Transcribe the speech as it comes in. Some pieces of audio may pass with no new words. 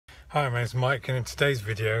Hi, my name is Mike, and in today's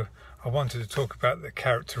video I wanted to talk about the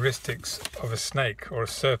characteristics of a snake or a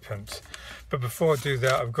serpent. But before I do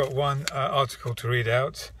that, I've got one article to read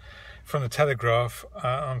out from the Telegraph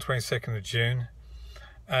on 22nd of June.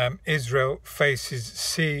 Israel faces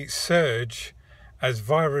sea surge as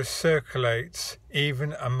virus circulates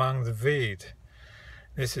even among the Ved.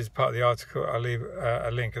 This is part of the article. I'll leave a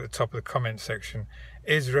link at the top of the comment section.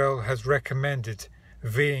 Israel has recommended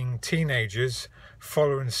veeing teenagers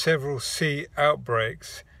following several sea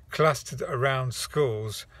outbreaks clustered around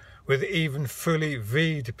schools, with even fully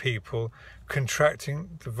V'd people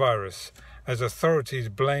contracting the virus, as authorities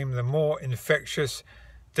blame the more infectious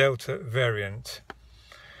Delta variant.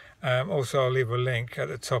 Also, I'll leave a link at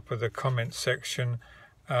the top of the comment section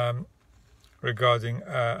regarding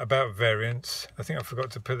about variants. I think I forgot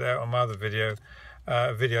to put that out on my other video,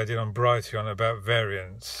 a video I did on Brighteon about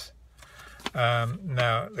variants.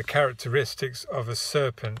 Now, the characteristics of a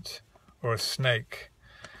serpent or a snake.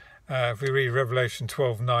 If we read Revelation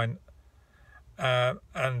 12:9,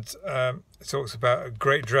 it talks about a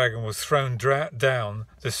great dragon was thrown down,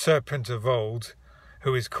 the serpent of old,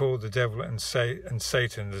 who is called the devil and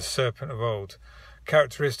Satan, the serpent of old.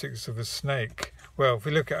 Characteristics of a snake. Well, if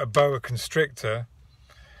we look at a boa constrictor,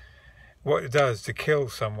 what it does to kill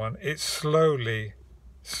someone, it slowly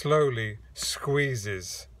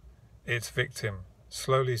squeezes its victim.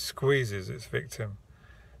 Slowly squeezes its victim.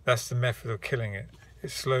 That's the method of killing it. It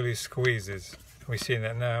slowly squeezes. We're seeing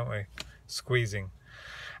that now, aren't we? Squeezing.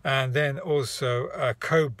 And then also a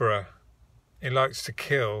cobra. It likes to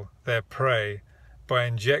kill their prey by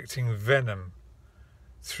injecting venom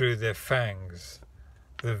through their fangs.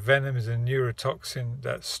 The venom is a neurotoxin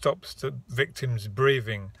that stops the victim's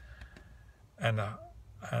breathing and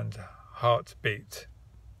heartbeat,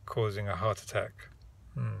 causing a heart attack.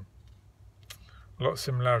 A lot of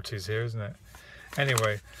similarities here, isn't it?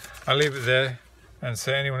 Anyway, I'll leave it there and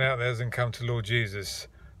say anyone out there hasn't come to Lord Jesus,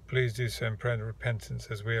 please do so in prayer and repentance,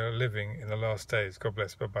 as we are living in the last days. God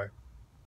bless. Bye-bye.